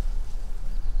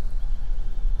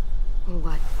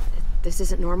 What? This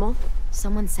isn't normal?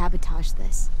 Someone sabotaged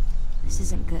this. This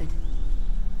isn't good.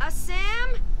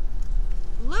 Sam?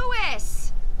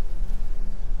 Lewis!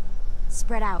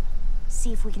 Spread out.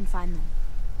 See if we can find them.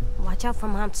 Watch out for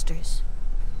monsters.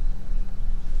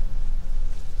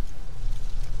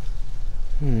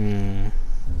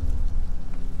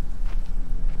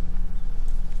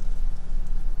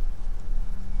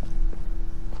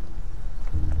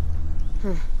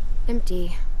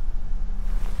 Empty.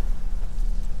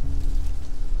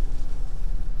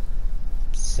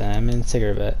 Salmon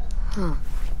cigarette. Huh.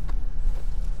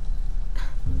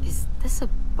 Is this a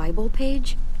Bible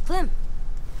page? Clem,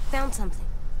 found something.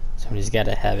 Somebody's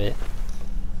gotta have it.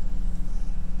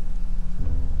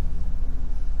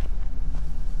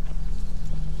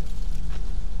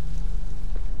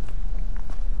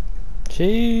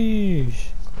 Sheesh.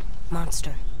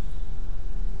 Monster.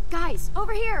 Guys,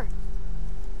 over here!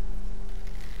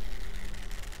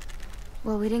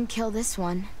 Well, we didn't kill this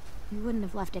one. We wouldn't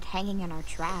have left it hanging in our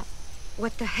trap.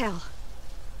 What the hell?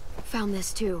 Found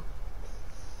this too.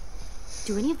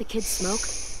 Do any of the kids smoke?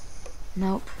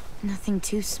 Nope, nothing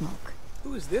to smoke.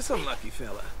 Who is this unlucky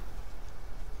fella?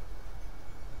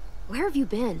 Where have you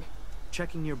been?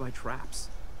 Checking nearby traps.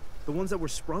 The ones that were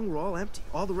sprung were all empty.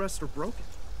 All the rest are broken.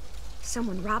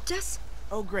 Someone robbed us?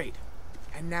 Oh, great.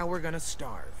 And now we're gonna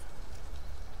starve.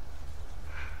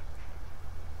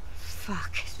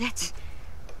 Fuck, that's...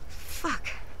 Fuck.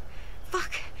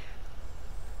 Fuck.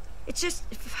 It's just...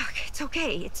 Fuck, it's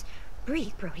okay. It's...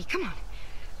 Breathe, Brody, come on.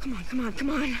 Come on, come on, come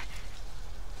on.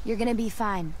 You're gonna be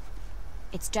fine.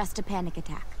 It's just a panic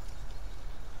attack.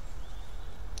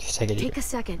 Just take it Take easy. a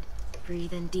second.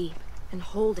 Breathe in deep and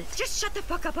hold it. Just shut the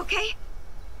fuck up, okay?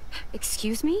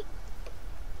 Excuse me?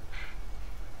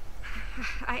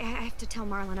 I have to tell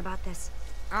Marlon about this.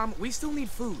 We still need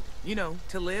food, you know,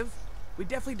 to live. We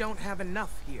definitely don't have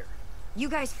enough here. You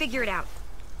guys figure it out.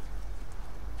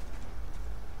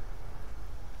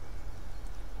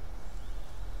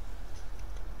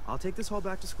 I'll take this haul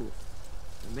back to school.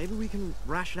 Maybe we can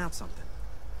ration out something.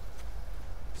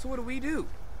 So what do?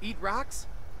 Eat rocks?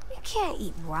 You can't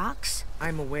eat rocks.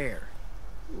 I'm aware.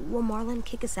 Will Marlon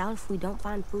kick us out if we don't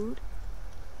find food?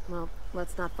 Well,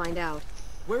 let's not find out.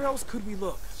 Where else could we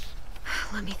look?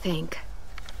 Let me think.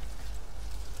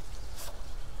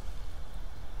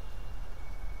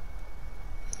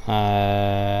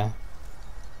 The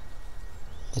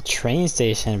train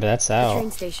station, but that's The out.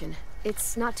 train station.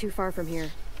 It's not too far from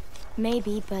here.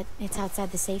 Maybe, but it's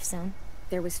outside the safe zone.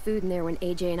 There was food in there when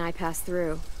AJ and I passed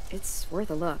through. It's worth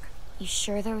a look. You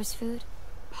sure there was food?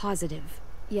 Positive.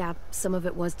 Yeah, some of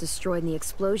it was destroyed in the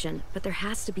explosion, but there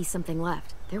has to be something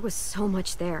left. There was so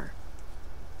much there.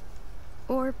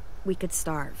 Or we could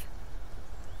starve.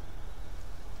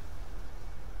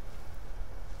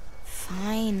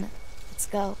 Fine. Let's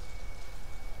go.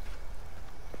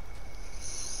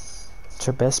 It's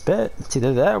our best bet. It's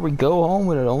either that or we go home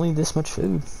with only this much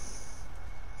food.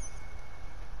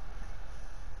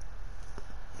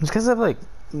 It's because I have like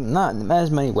not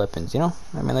as many weapons, you know?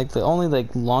 I mean, like the only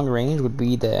like long range would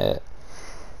be that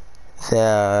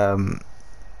bow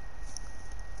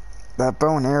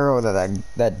and arrow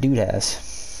that dude has.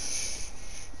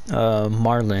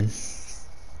 Marlin.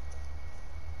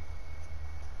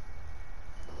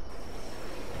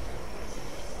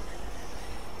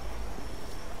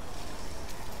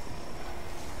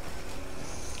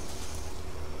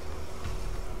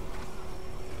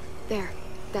 There.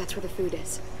 That's where the food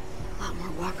is. A lot more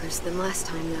walkers than last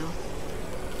time, though.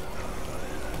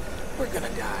 We're gonna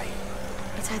die.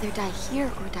 It's either die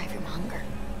here or die from hunger.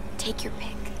 Take your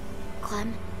pick.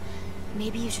 Clem,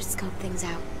 maybe you should scope things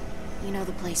out. You know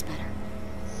the place better.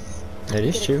 That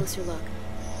is Get a true. closer look.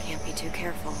 Can't be too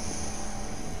careful.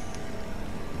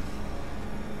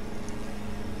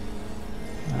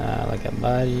 Like a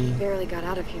body. Barely got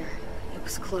out of here. It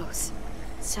was close.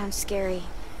 Sounds scary.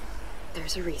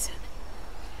 There's a reason.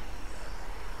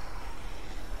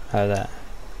 How that?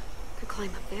 Could climb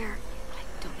up there, but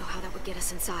I don't know how that would get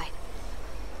us inside.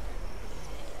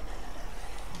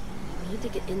 We need to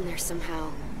get in there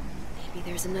somehow. Maybe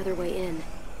there's another way in.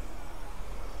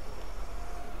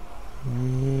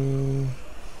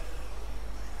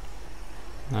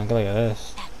 I'll go like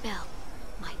this. That bell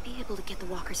might be able to get the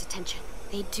walkers' attention.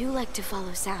 They do like to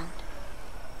follow sound.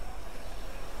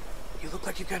 You look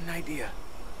like you got an idea.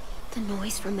 The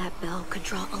noise from that bell could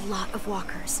draw a lot of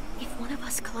walkers. If one of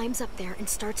us climbs up there and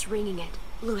starts ringing it.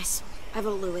 Lewis. I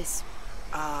vote Lewis.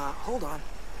 Hold on.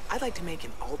 I'd like to make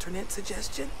an alternate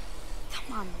suggestion.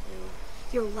 Come on, Lou.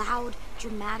 You're loud,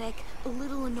 dramatic, a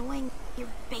little annoying. You're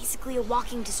basically a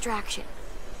walking distraction.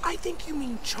 I think you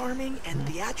mean charming and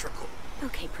theatrical.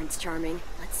 Okay, Prince Charming.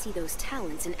 Let's see those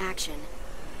talents in action.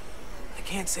 I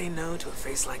can't say no to a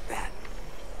face like that.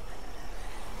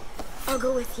 I'll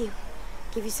go with you.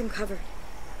 Give you some cover.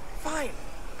 Fine,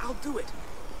 I'll do it.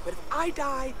 But if I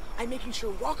die, I'm making sure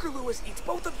Walker Lewis eats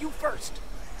both of you first.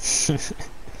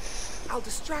 I'll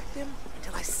distract them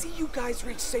until I see you guys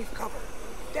reach safe cover.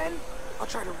 Then, I'll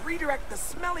try to redirect the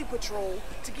smelly patrol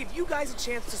to give you guys a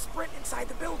chance to sprint inside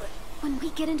the building. When we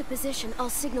get into position, I'll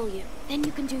signal you. Then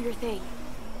you can do your thing.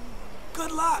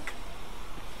 Good luck!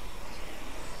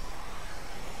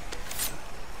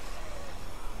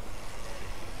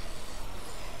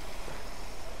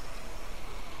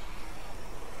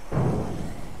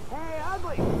 Hey,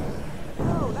 ugly!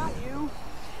 No, not you.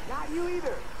 Not you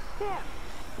either. Tim!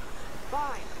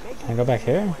 Fine, make Can I go back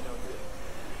here?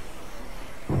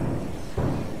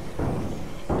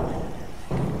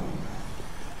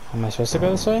 Am I supposed to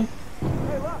go this way?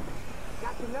 Hey, look!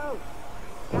 Got your nose!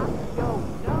 Got your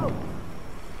nose!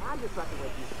 I'm just fucking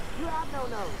with you. You have no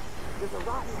nose. There's a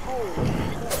rotten hole.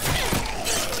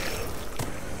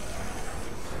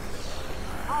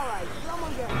 Alright,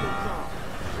 someone get this song.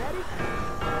 Ready?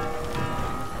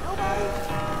 Nobody?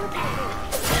 Just a minute.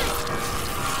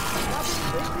 Nothing,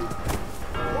 really?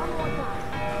 One more time.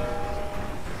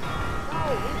 No,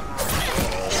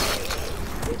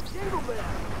 it's Jingle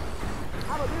Bell.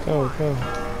 How about this one? Go.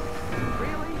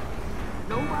 Really?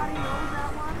 Nobody knows that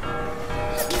one?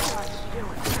 You guys are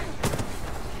killing me.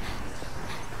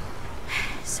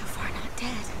 So far, not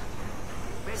dead.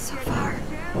 So Get far. your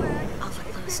jam leg. I'll let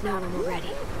Lewis know when we're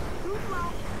ready. Too slow.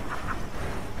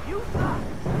 You suck.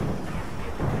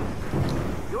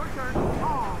 Your turn. Oh,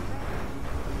 man.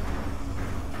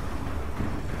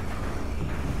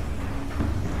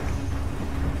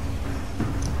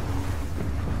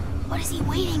 What is he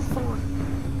waiting for?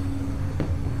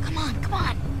 Come on, come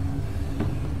on.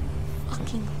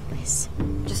 Fucking Lewis.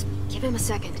 Just give him a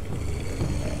second.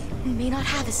 We may not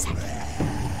have a second.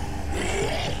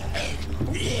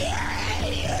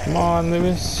 Come on,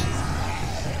 Lewis.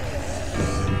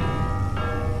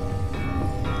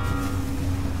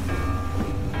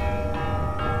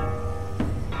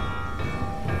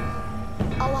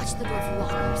 I'll watch the door for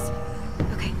walkers.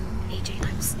 Okay, AJ,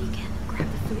 I will sneak in, grab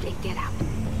the food, and get out.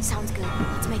 Sounds good.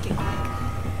 Let's make it quick.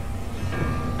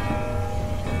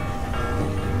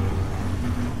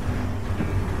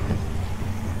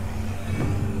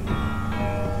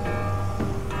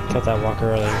 Cut that walker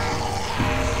earlier.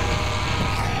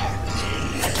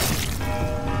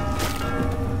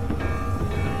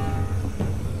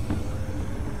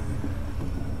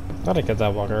 Thought I cut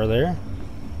that walker earlier.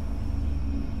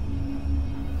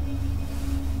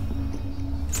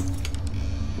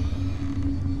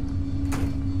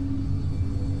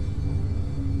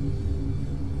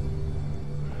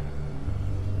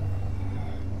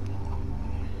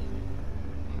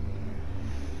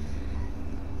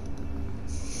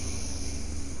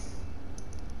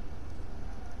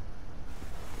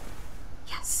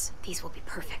 Yes, these will be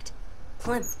perfect.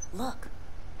 Clem, look.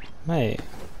 Mate,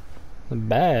 the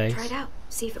bags. Try it out.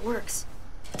 See if it works.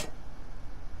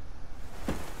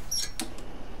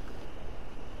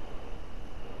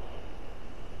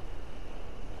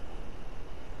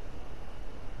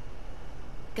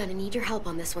 Gonna need your help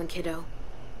on this one, kiddo.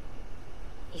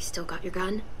 You still got your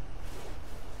gun?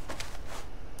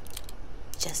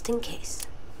 Just in case.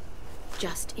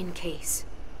 Just in case.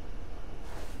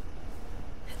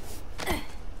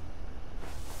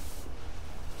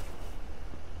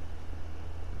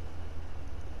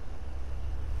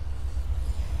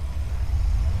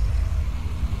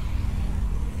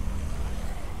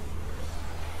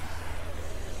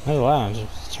 That's loud.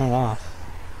 Just turn it off.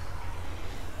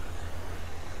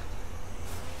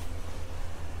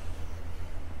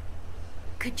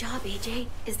 Good job, AJ.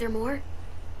 Is there more?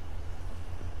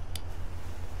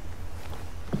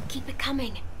 Keep it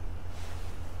coming.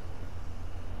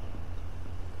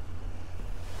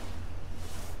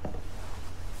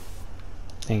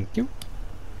 Thank you.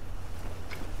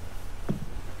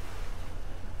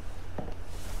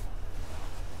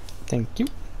 Thank you.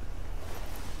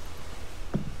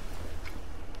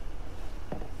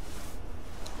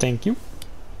 Thank you.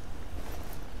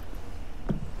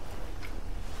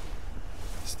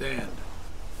 Stand.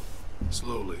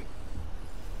 Slowly.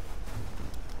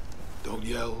 Don't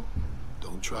yell.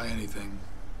 Don't try anything.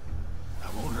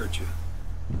 I won't hurt you.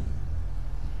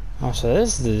 Oh, so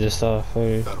this is the stuff.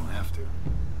 I don't have to.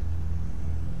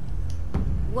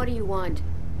 What do you want?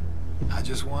 I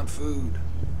just want food.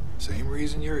 Same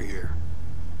reason you're here.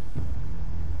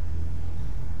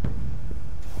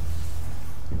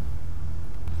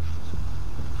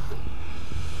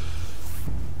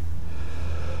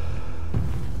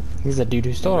 He's a dude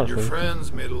who stole our Your food.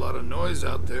 friends made a lot of noise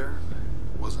out there.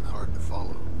 It wasn't hard to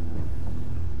follow.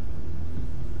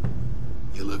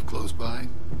 You live close by?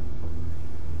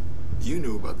 You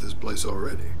knew about this place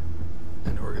already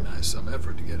and organized some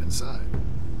effort to get inside.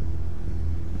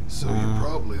 So you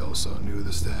probably also knew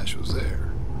the stash was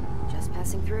there. Just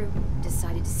passing through.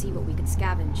 Decided to see what we could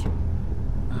scavenge.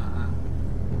 Uh-huh.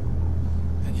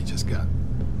 And you just got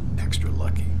extra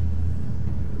lucky.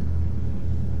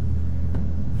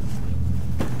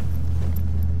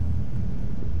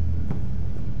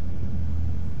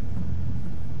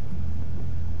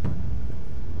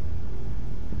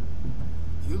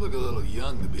 You look a little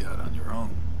young to be out on your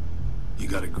own. You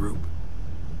got a group.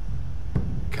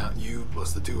 Count you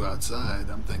plus the two outside,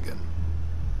 I'm thinking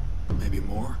maybe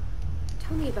more.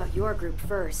 Tell me about your group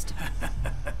first.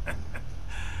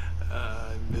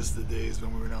 I miss the days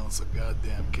when we were all so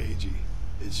goddamn cagey.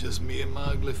 It's just me and my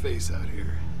ugly face out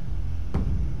here.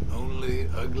 Lonely,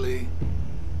 ugly,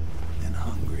 and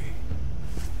hungry.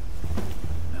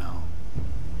 Now,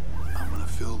 I'm gonna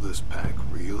fill this pack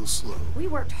real slow. We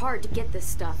worked hard to get this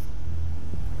stuff.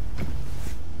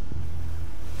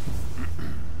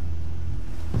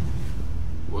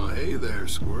 Well, hey there,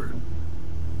 Squirt.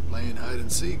 Playing hide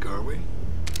and seek, are we?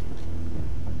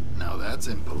 Now that's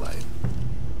impolite.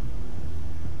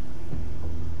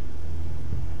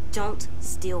 Don't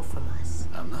steal from us.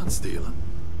 I'm not stealing.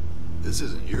 This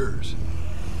isn't yours.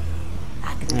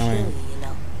 I can kill you, you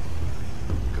know.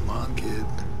 Come on, kid.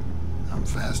 I'm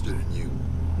faster than you.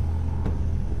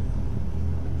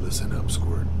 Listen up,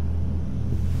 Squirt.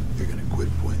 You're gonna quit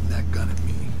pointing that gun at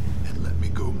me and let me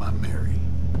go my Mary.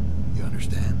 You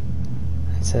understand?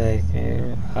 It's like,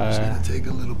 It's gonna take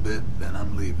a little bit, then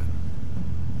I'm leaving.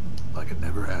 Like it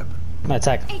never happened. I'm gonna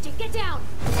attack him. AJ, get down!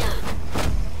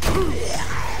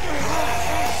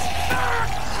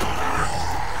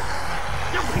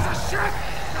 You piece of shit!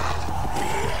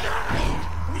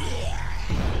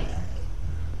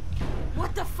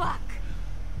 What the fuck?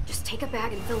 Just take a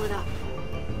bag and fill it up.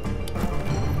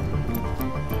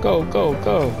 Go, go,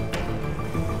 go.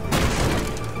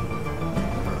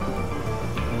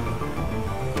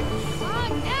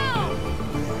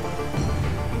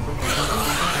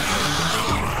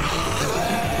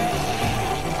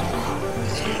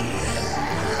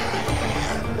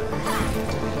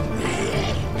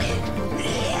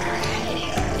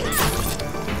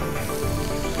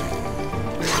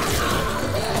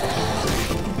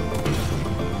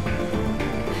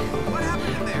 What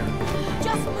happened in there?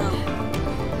 Just move!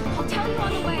 I'll tell you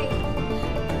on the way.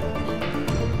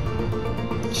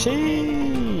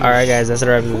 Alright guys, that's the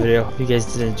wrap of the video. If you guys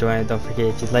did enjoy it, don't forget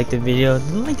if you liked the video,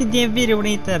 like the damn video, it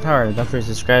ain't that hard. Don't forget to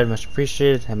subscribe, much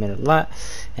appreciated. I mean a lot.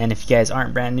 And if you guys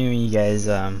aren't brand new, you guys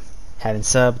haven't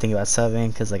subbed, think about subbing,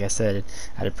 because like I said,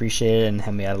 I'd appreciate it and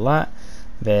help me out a lot.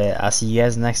 But I'll see you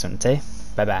guys in the next one, okay?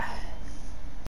 Bye bye.